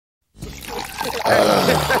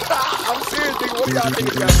I'm serious, nigga. What do y'all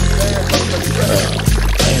think about this bad motherfucker?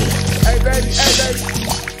 Hey, baby.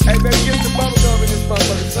 Hey, baby, get some bubblegum in this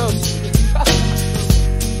motherfucker.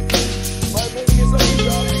 Right, baby, get some of these,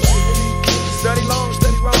 y'all. Study long,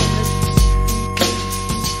 study wrong, nigga.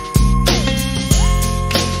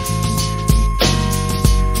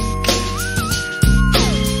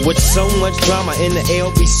 With so much drama in the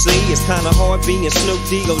LBC, it's kinda hard being Snoop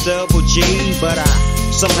D-O-double-G. But I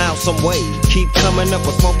somehow, someway, keep coming up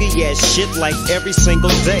with funky ass shit like every single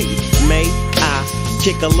day. May I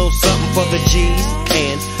kick a little something for the G's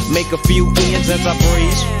and make a few ends as I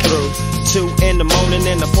breeze through 2 in the morning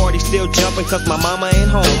and the party still jumping cause my mama ain't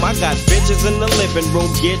home. I got bitches in the living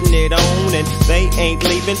room getting it on and they ain't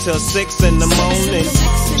leaving till 6 in the morning.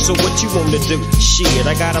 So what you wanna do? Shit,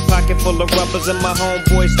 I got a pocket full of rubbers and my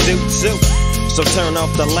homeboys do too. So turn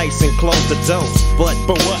off the lights and close the doors. But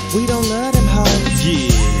for what? We don't love them hoes. Yeah.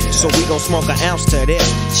 So we gon' smoke an ounce to this.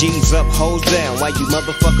 G's up, hoes down, while you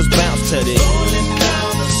motherfuckers bounce to this. Rolling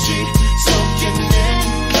down the street, smoking in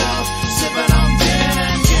love, sipping on gin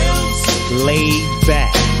and juice. Laid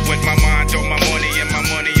back. With my mind on my money and my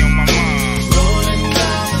money on my mind. Rolling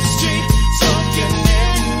down the street, smoking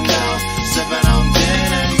in love, sipping on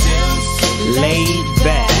gin and juice. Laid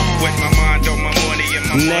back. With my mind on my money and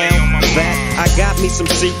my money Now on my that mind. I got me some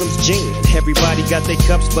Seagram's gin. Everybody got their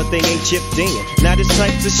cups, but they ain't chipped in. Now this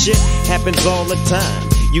type of shit happens all the time.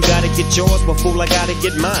 You gotta get yours, but fool, I gotta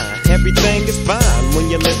get mine. Everything is fine when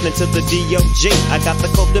you're listening to the D-O-G. I got the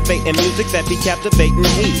cultivating music that be captivating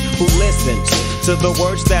he who listens to the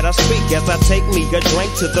words that I speak as I take me a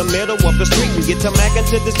drink to the middle of the street and get to mackin'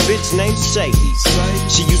 to this bitch named Shady.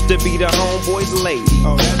 She used to be the homeboys lady.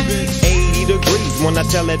 80 degrees when I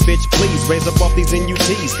tell that bitch, please raise up off these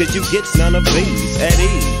NUTs, cause you get none of these at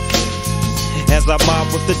ease. As I mob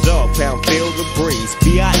with the dog pound, feel the breeze.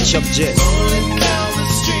 Biatch, I'm just Rolling down the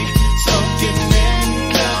street, smoking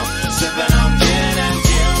in love, sipping on gin and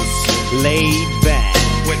juice. laid back.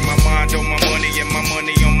 With my mind on my money and my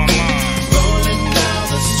money on my mind. Rolling down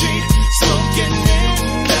the street, smoking in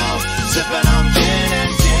love, sipping on gin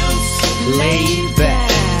and juice. Laid back.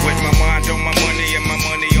 With my mind on my money and my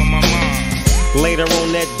money on my mind. Later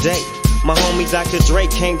on that day, my homie Dr. Dre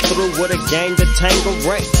came through with a gang to Tango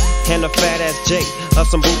Ray and a fat ass Jake of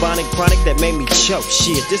some bubonic chronic that made me choke.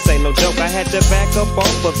 Shit, this ain't no joke. I had to back up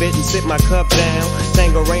off of it and sit my cup down.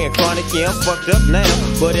 Tango Ray and chronic, yeah, I'm fucked up now,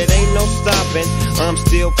 but it ain't no stopping. I'm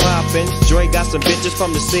still popping. Dre got some bitches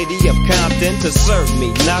from the city of Compton to serve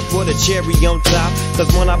me, not with a cherry on top.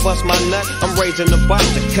 Cause when I bust my nut, I'm raising the box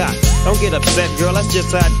to cock. Don't get upset, girl, that's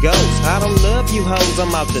just how it goes. I don't love you hoes,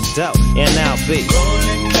 I'm out the dough, and I'll be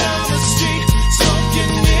Rolling down the street,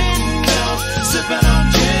 smoking in love, sipping on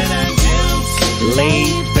gin and juice.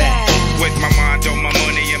 laid back. With my mind on my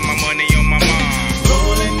money and my money on my mind.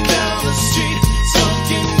 Rolling down the street,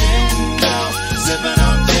 smoking in love, sipping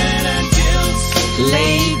on gin and juice.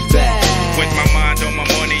 Laid back. With my mind on my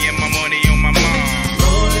money and my money on my mind.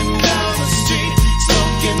 Rolling down the street,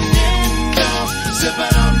 smoking in love,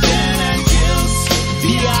 sipping on gin and juice.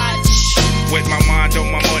 Biatch. With my mind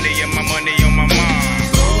on my money and my money on my mind.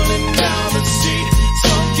 Rolling down the street,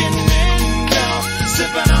 smoking in love,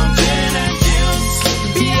 sipping on gin and juice.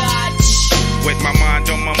 Biatch. With my mind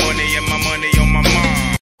on my money and my money on my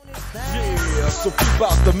mind. Yeah, so keep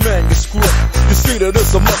out the manuscript. You see that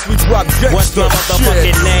it's a must we drop gangsta. What's my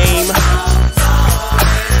motherfucking name?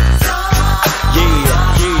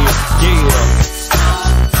 Yeah.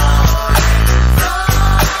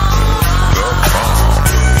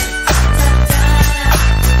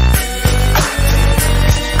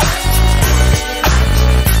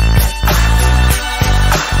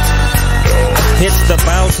 It's the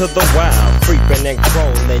bound to the wild, creeping and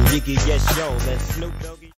crawling, Yiggy, yes, yo, and Snoop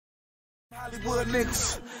Dogg. Hollywood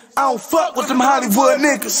niggas. I don't fuck with them Hollywood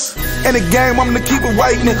niggas. In the game, I'm the keep it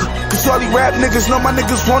right nigga. Cause all these rap niggas know my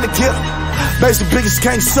niggas wanna kill. Basic bitches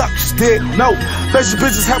can't suck dick, no. Basic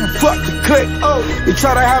bitches haven't fucked the click. They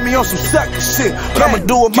try to have me on some sucker shit, but I'ma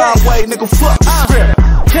do it my way, nigga, fuck the script.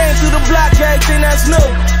 Came to the block, everything that's new.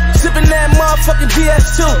 Sippin' that motherfucking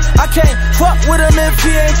GS2. I can't fuck with him if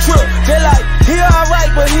he ain't true. They like, he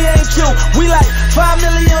alright, but he ain't you. We like 5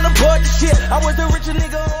 million on the board, shit. I was the richest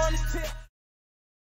nigga on